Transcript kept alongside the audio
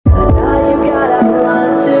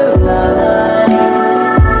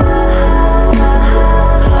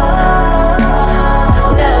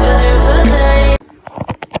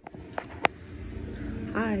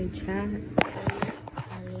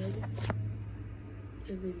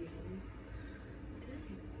a video today.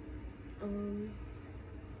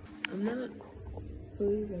 I'm not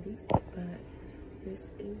fully ready, but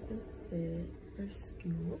this is the fit for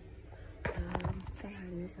school. Say hi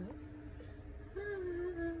to yourself.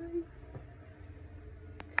 Hi.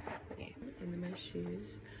 Okay, and then my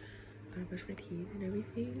shoes. I'm gonna brush my teeth and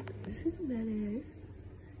everything. This is Menace.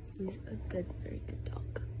 He's a very good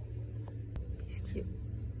dog. He's cute.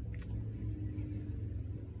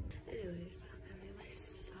 Anyways, I have my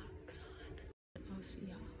socks on. I'll see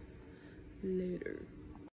y'all later.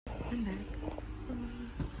 I'm back.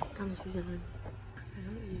 Got my shoes on. I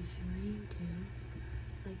don't usually do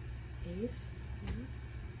like face, you know,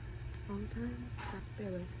 all the time. So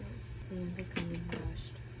bear with me. My hands are kind of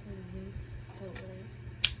washed. Don't worry.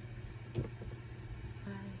 I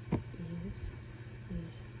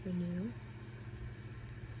use Renew.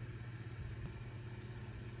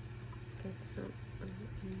 Get some on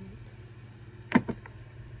it.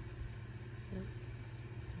 Yep.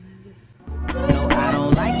 And I just. No, I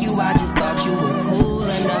don't like you. I just thought you were cool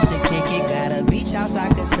enough to kick it. Got a beach house,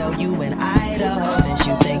 I could sell you an Idaho. Since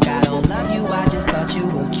you think I don't love you, I just thought you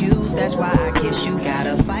were cute. That's why I kiss you. Got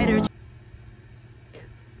a fighter.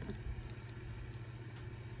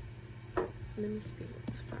 Let me speed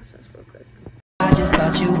this process real quick. I just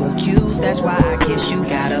thought you were cute. That's why I kiss you.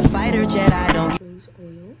 Got a fighter jet. I don't. Rose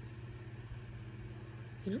oil.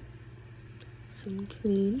 You know, some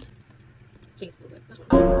clean. Okay,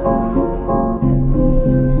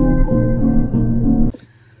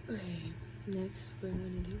 next we're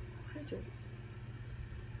gonna do hydrate.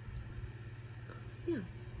 Yeah.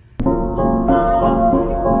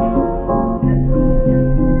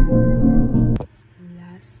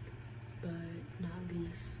 Last but not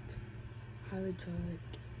least, hyaluronic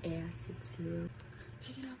acid serum.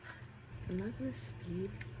 Check it out. I'm not gonna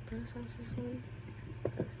speed process this one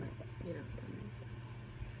because, like, you know,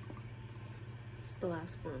 it's the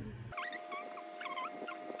last one.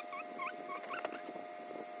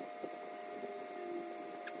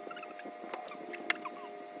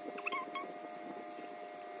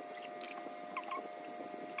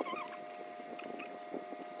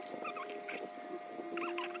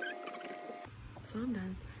 So I'm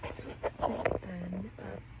done. So this is the end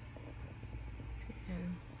of season,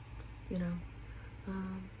 you know.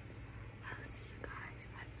 I'll see you guys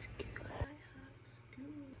at school. I have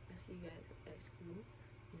school. I'll see you guys at school,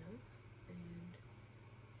 you know. And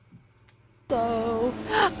so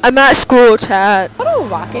I'm at school, chat. I go to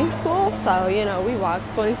walking school, so you know we walk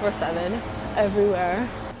 24/7 everywhere.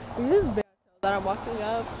 This is big that I'm walking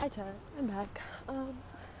up. Hi, chat. I'm back. I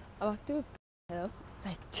walked through a hill,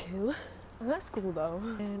 like 2. I'm at school though,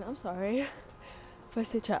 and I'm sorry if I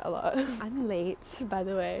say chat a lot. I'm late, by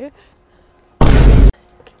the way.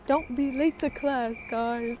 Don't be late to class,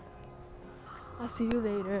 guys. I'll see you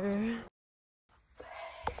later.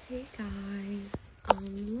 Hey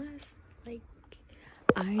guys,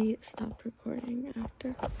 I stopped recording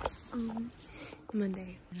after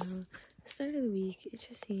Monday. You know, the start of the week, it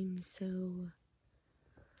just seems so,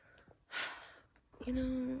 you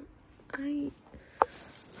know, I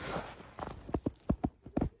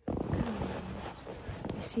don't know.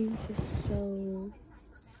 It seems just so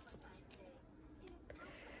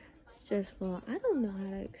stressful. I don't know how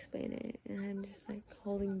to explain it, and I'm just like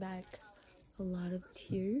holding back a lot of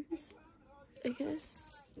tears, I guess.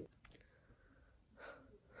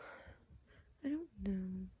 I don't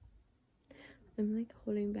know. I'm like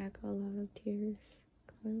holding back a lot of tears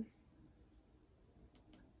because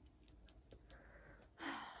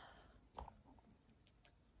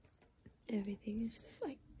everything is just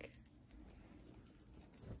like,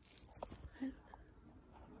 I don't know.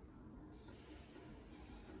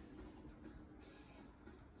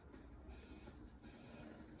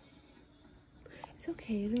 It's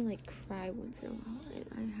okay to like cry once in a while, and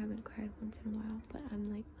I haven't cried once in a while, but I'm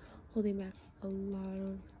like holding back a lot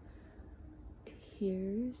of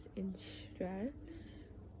tears and stress,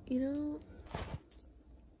 you know.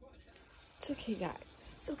 It's okay, guys.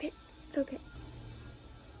 It's okay. It's okay.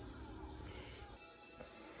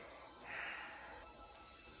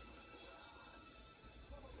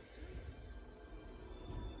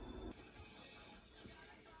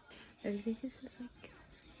 Everything is just like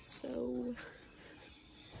so.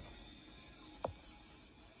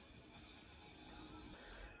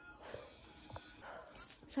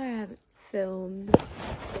 Sorry I haven't filmed.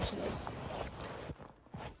 It's just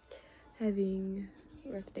having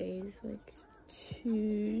rough days, like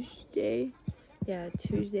Tuesday. Yeah,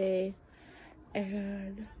 Tuesday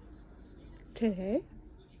and today.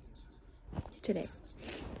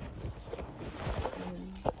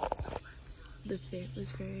 The fit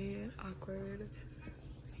was very awkward.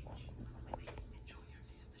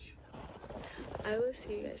 I will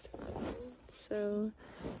see you guys tomorrow. So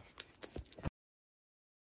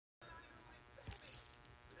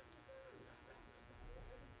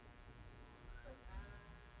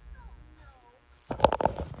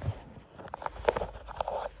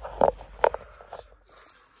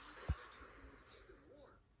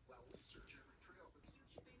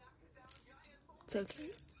it's okay.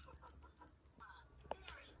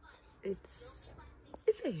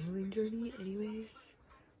 It's a healing journey anyways,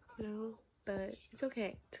 you know, but it's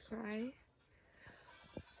okay to cry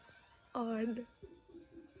on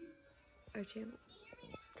our channel.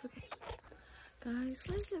 It's okay. Guys,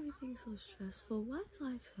 why is everything so stressful? Why is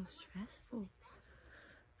life so stressful?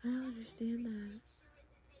 I don't understand that.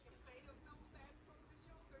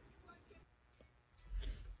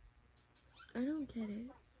 I don't get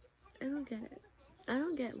it. I don't get it. I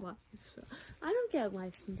don't get life. So, I don't get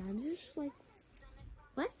life sometimes. It's just like,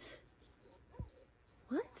 what?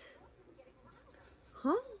 What?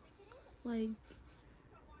 Huh? Like,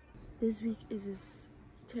 this week is just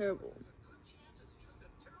terrible.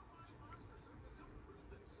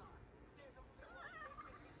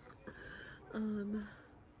 I'm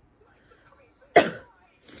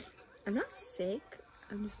not sick.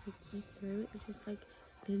 I'm just like, my throat is just like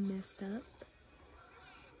been messed up.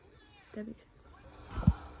 Does that make sense?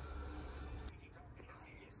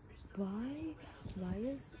 Why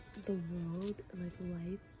is the world, like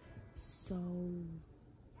life, so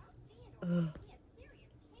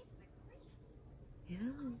you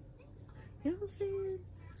know what I'm saying?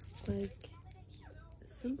 Like,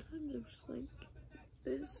 sometimes I'm just like,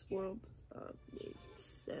 this world does not make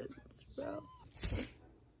sense, bro.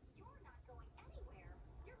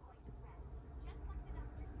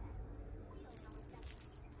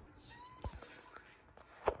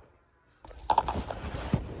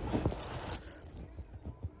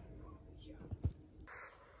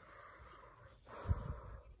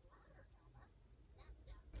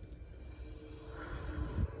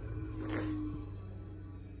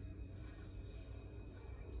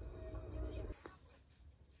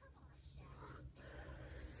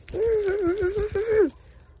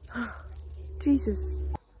 Jesus.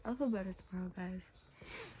 I'll feel better tomorrow, guys.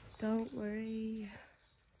 Don't worry.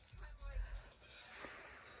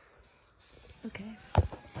 Okay.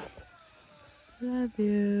 Love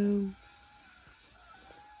you.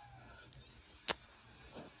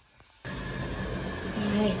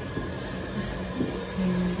 Alright. This is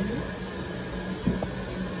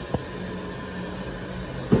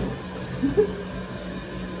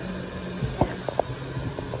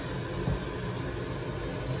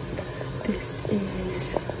This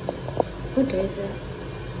is, what day is it?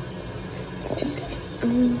 It's Tuesday.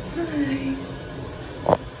 Hi.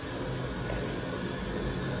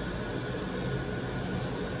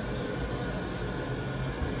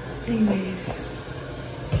 Anyways.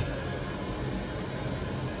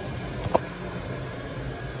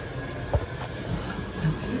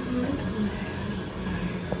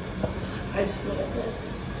 I just wanted to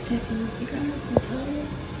check in with you guys and tell you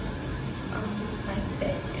I've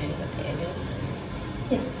been doing what the end is.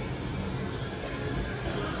 Yeah.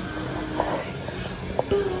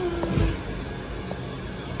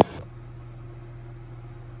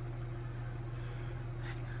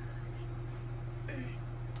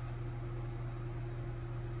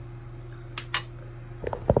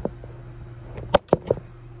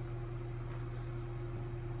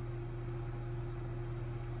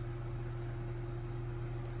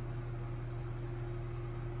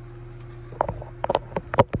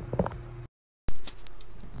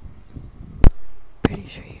 Pretty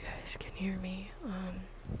sure you guys can hear me.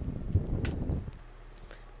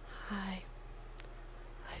 Hi.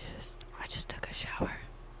 I just took a shower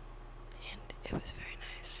and it was very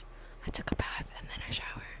nice. I took a bath and then a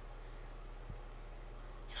shower.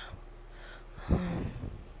 You know.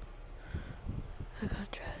 I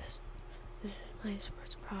got dressed. This is my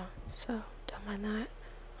sports bra, so don't mind that.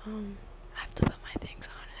 I have to put my things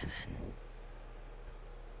on and then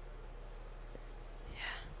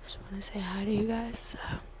just want to say hi to you guys. So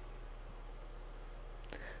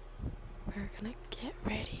we're gonna get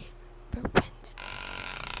ready for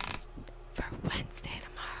Wednesday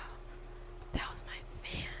tomorrow. That was my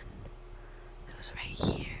fan. It was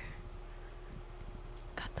right here.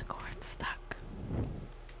 Got the cord stuck.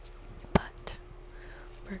 But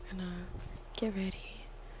we're gonna get ready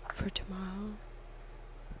for tomorrow.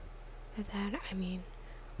 By that I mean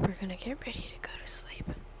we're gonna get ready to go to sleep.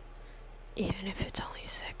 Even if it's only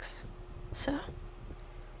 6. So,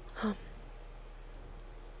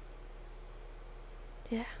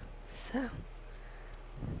 yeah, so,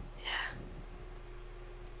 yeah.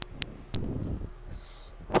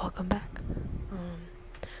 Welcome back.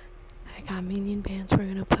 Armenian bands we're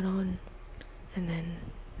gonna put on, and then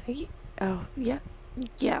oh yeah,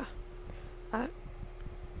 yeah. I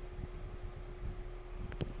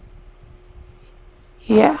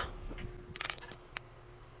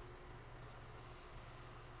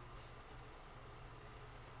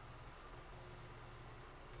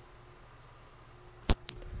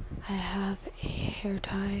have a hair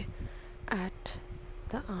tie at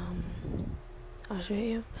the I'll show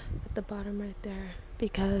you at the bottom right there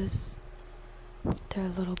because they're a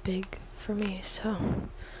little big for me, so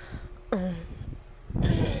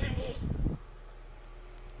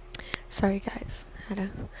sorry guys, had to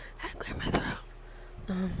clear my throat.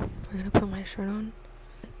 We're gonna put my shirt on.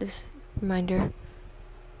 This reminder,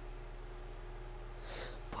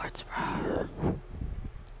 sports bra.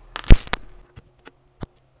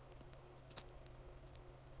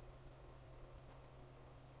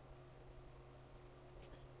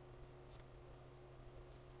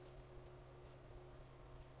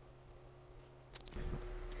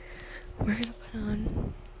 We're gonna put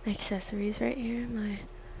on my accessories right here, my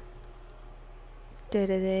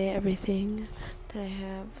day-to-day everything that I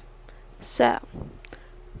have. So I'm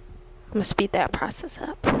gonna speed that process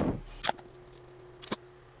up.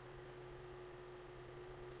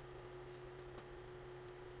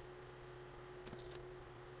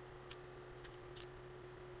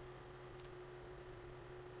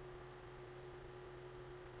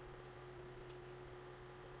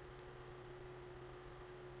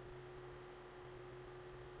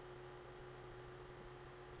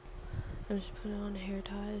 I'm just putting on hair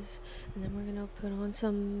ties, and then we're gonna put on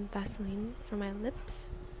some Vaseline for my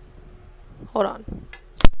lips. Hold on.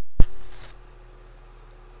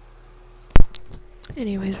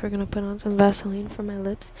 Anyways, we're gonna put on some Vaseline for my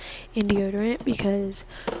lips and deodorant because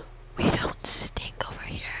we don't stink over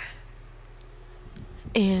here.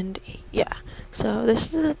 And yeah, so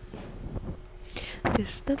this is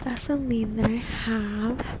the Vaseline that I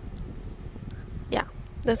have. Yeah,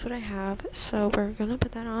 that's what I have. So we're gonna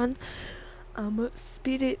put that on. I'm gonna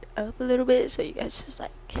speed it up a little bit so you guys just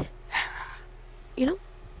like, you know,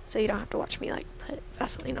 so you don't have to watch me like put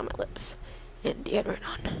Vaseline on my lips and deodorant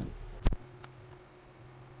on.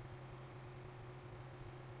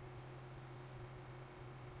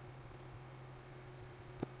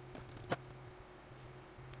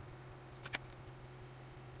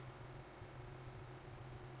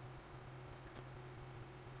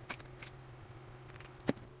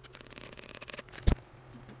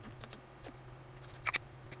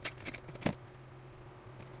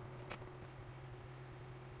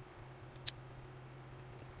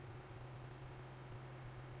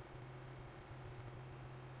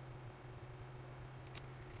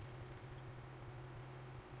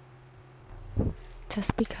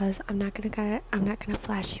 Just because I'm not gonna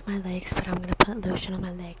flash you my legs, but I'm gonna put lotion on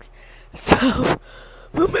my legs. So,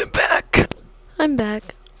 movement back. I'm back.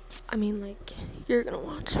 I mean, like, you're gonna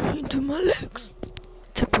watch me do my legs.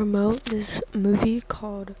 To promote this movie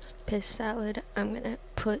called Piss Salad, I'm gonna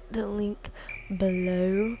put the link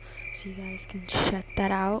below so you guys can check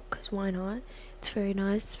that out, because why not? It's very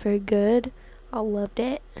nice, it's very good. I loved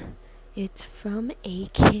it. It's from a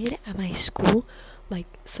kid at my school. Like,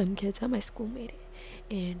 some kids at my school made it.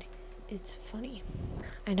 And it's funny.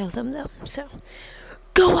 I know them though, so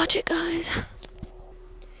go watch it, guys.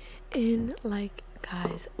 And like,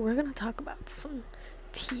 guys, we're gonna talk about some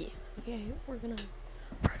tea. Okay, we're gonna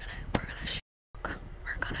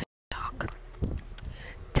talk.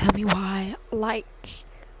 Tell me why. Like,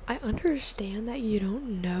 I understand that you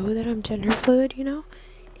don't know that I'm gender fluid, you know,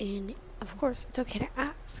 and of course it's okay to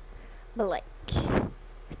ask, but like,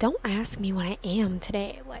 don't ask me what I am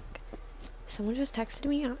today. Like, someone just texted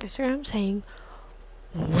me on Instagram saying,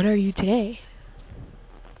 "What are you today?"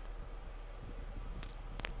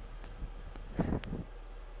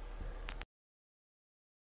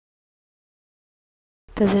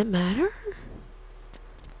 Does it matter?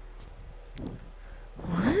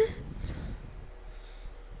 What?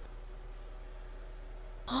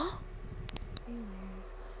 Huh? Anyways,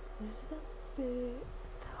 this is the bit.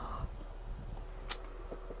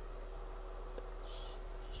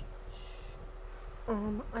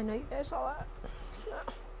 I know you guys saw that. So,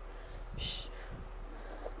 shh.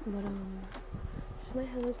 But this is my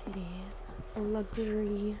Hello Kitty, a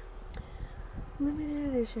luxury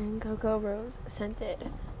limited edition Cocoa Rose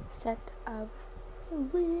scented set of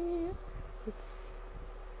 3. It's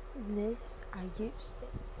this. I used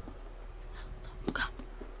it.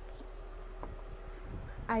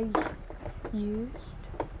 I used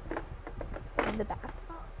the bath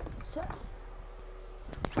bomb. So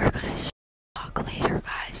we're gonna talk later,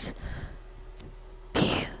 guys.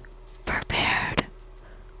 Be prepared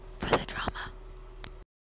for the drama.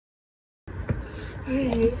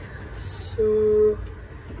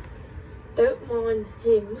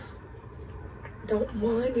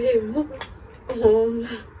 want him.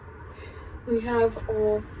 We have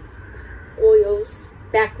all oils.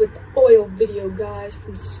 Back with the oil video, guys,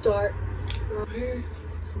 from start.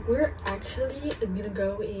 We're actually gonna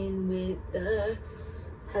go in with the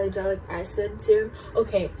hyaluronic acid serum.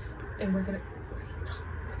 Okay, and we're gonna talk.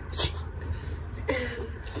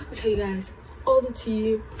 I'll tell you guys all the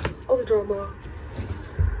tea, all the drama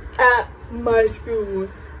at my school.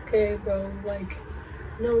 Okay, bro, like,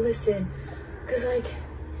 no, listen, cause like,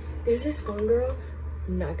 there's this one girl,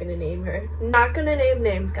 I'm not gonna name her. Not gonna name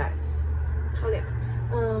names, guys. Calm down.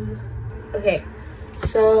 Okay,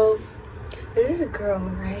 so there's this girl,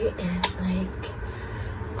 right? And like,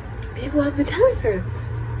 people have been telling her,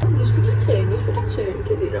 use protection,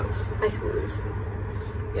 because you know, high schoolers,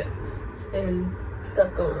 yeah, and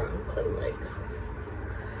stuff going wrong. Cause like,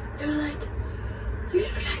 they're like, use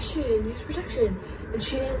protection, and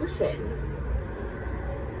she didn't listen.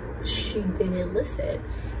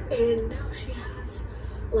 And now she has,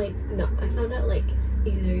 like, no, I found out, like,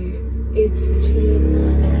 either it's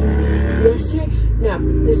between, I think, yesterday, no,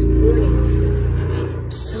 this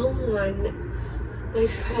morning, someone, my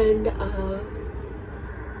friend,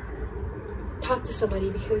 talked to somebody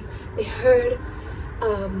because they heard,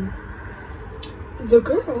 the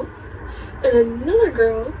girl and another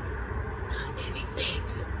girl, not naming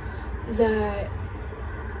names, that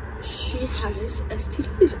she has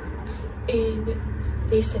STDs, and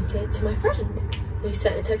they sent it to my friend. They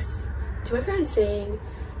sent a text to my friend saying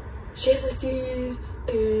she has STDs,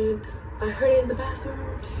 and I heard it in the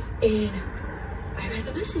bathroom, and I read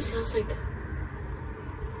the message, and I was like,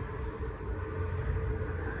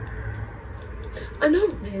 I'm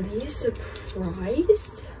not really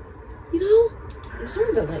surprised, you know? I'm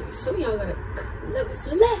sorry, but like, some of y'all gotta close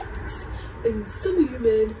your legs, and some of you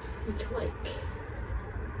men need to like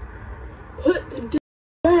put the dick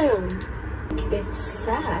down. It's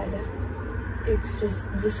sad. It's just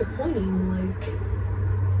disappointing. Like,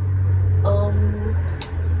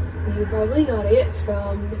 you probably got it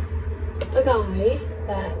from a guy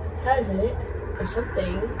that has it or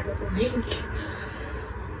something, cause like,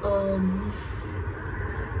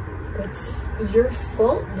 it's your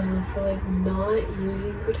fault though for like not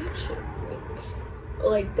using protection.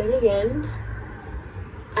 Like then again,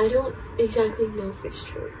 I don't exactly know if it's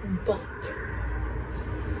true, but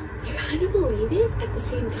I kind of believe it at the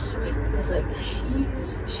same time, because like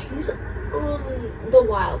she's on the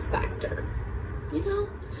wild factor, you know?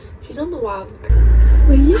 She's on the wild factor.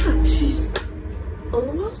 But yeah, she's on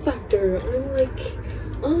the wild factor. I'm like,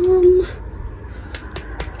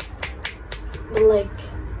 but like,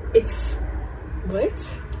 it's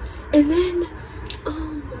what? And then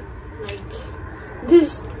like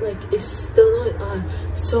this like is still going on.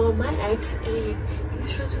 So my ex, and he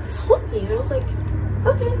was friends with his homie, and I was like,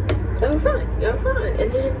 okay, y'all fine.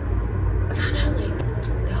 And then I found out like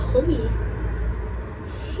the homie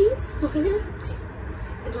hates my ex,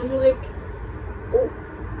 and I'm like, oh,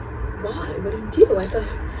 why? What did he do? I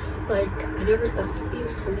thought, like, I never thought that he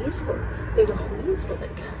was homies, but they were homies, but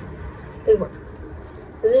like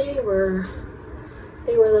they were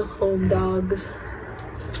the home dogs.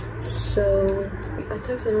 So I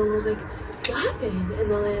texted him and I was like, what happened?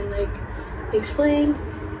 And then like he explained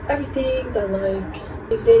everything, that like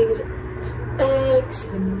he's dating his ex,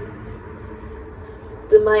 and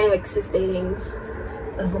my ex is dating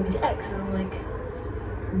the homie's ex, and I'm like,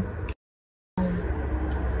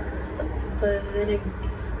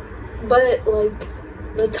 but like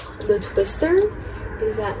the twister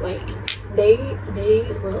is that like they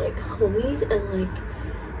were like homies, and like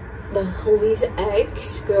the homie's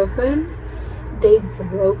ex-girlfriend, they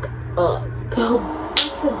broke up. So back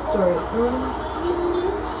to the story.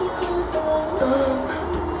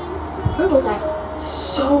 Where was I?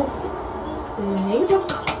 So they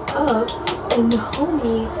broke up, and the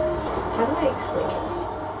homie, how do I explain this?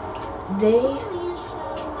 They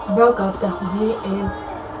broke up, the homie and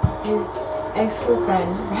his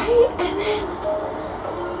ex-girlfriend, right?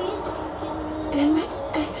 And my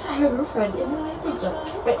ex had a girlfriend, and then they broke up.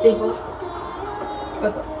 Right, they both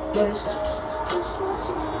broke up. Relationships.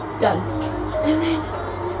 Done. And then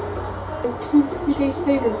 2-3 days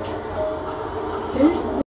later, this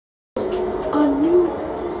a new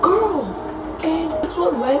girl, and that's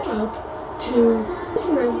what led up to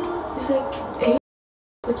Instagram. It's like, hey,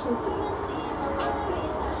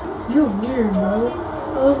 you're weird, bro.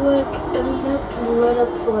 I was like, and then that led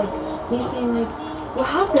up to like me saying like, what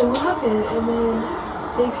happened? And then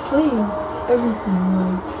they explained everything,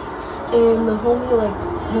 like, and the homie like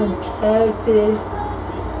protected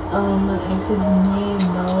my ex's name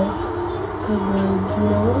though, cause like, you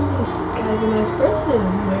know, this guy's a nice person,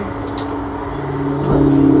 like, And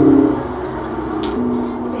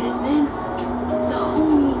then the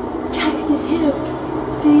homie texted him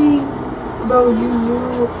saying, bro, you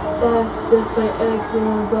knew that's just my ex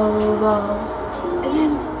and blah blah blah. And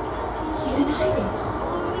then he denied it.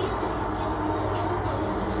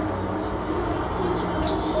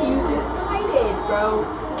 You denied it, bro.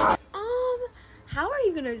 How are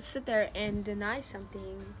you gonna sit there and deny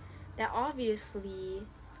something that obviously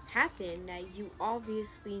happened, that you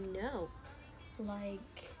obviously know?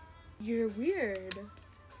 Like, you're weird.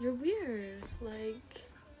 You're weird. Like,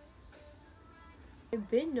 I've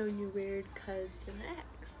been knowing you're weird because you're an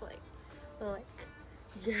ex. Like,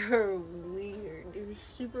 you're weird. You're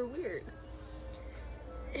super weird.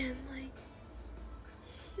 And, like,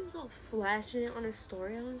 he was all flashing it on his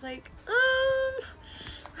story. I was like,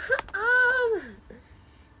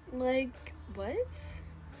 like, what?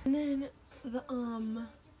 And then the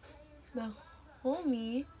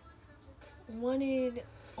homie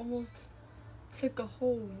almost took a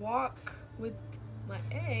whole walk with my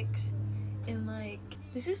ex, and like,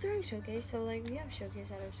 this is during showcase, so like, we have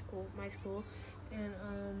showcase at our school, my school, and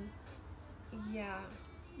yeah,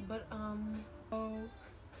 but so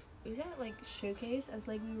it was at like showcase, as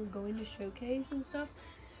like we were going to showcase and stuff,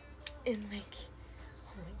 and like,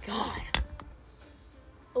 oh my god,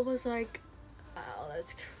 it was like, wow,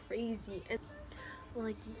 that's crazy. And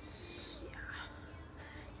like,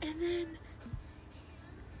 yeah. And then,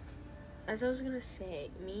 as I was gonna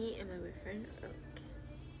say, me and my boyfriend are like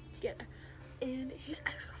together, and his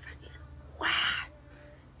ex-girlfriend is whack.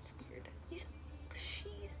 It's weird. She's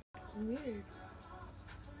weird.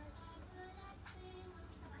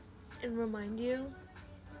 And remind you,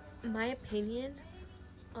 my opinion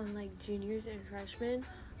on like juniors and freshmen,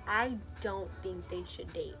 I don't think they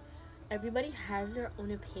should date. Everybody has their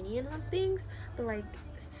own opinion on things, but like,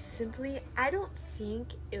 simply, I don't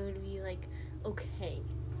think it would be like okay,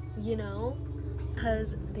 you know,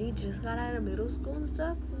 because they just got out of middle school and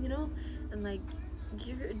stuff, you know, and like,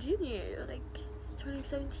 you're a junior, you're like turning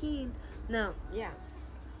 17. No, yeah,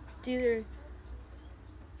 either,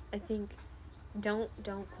 I think, don't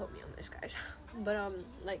quote me on this, guys, but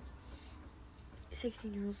like,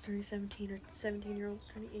 16-year-olds turning 17 or 17-year-olds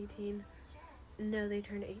turning 18. No, they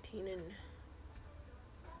turned 18, and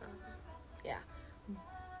yeah,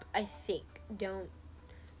 I think, don't,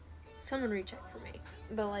 someone recheck for me,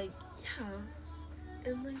 but like, yeah,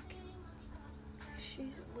 and like,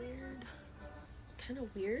 she's weird, it's kind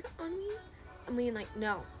of weird on me. I mean, like,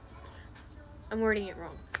 no, I'm wording it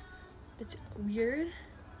wrong, it's weird.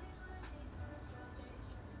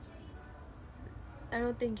 I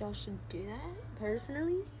don't think y'all should do that,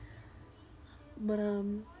 personally, but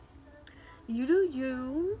you do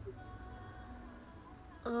you.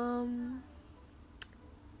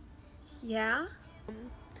 Yeah.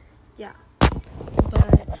 Yeah.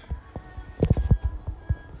 But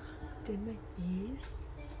did my face?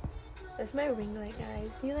 That's my ring light, guys.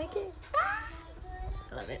 You like it?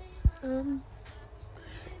 I love it.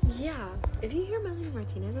 Yeah. If you hear Melanie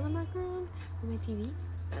Martinez in the background on my TV,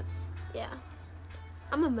 that's, yeah.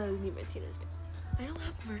 I'm a Melanie Martinez fan. I don't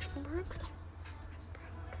have merch from her because I'm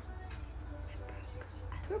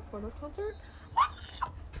at her Pornos concert.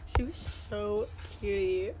 She was so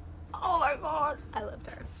cute. Oh my god, I loved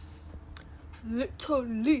her.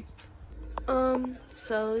 Literally.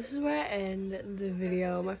 So this is where I end the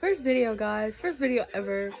video. My first video, guys. First video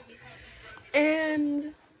ever.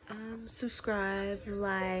 And subscribe,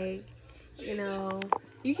 like, you know,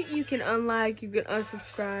 you can unlike, you can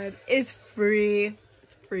unsubscribe. It's free.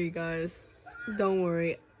 It's free, guys. Don't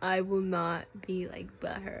worry. I will not be like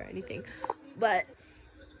butthurt or anything. But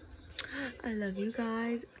I love you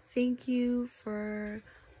guys. Thank you for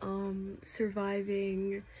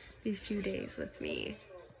surviving these few days with me.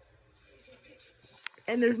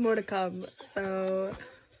 And there's more to come. So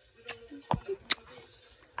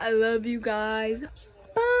I love you guys.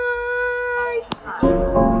 Bye.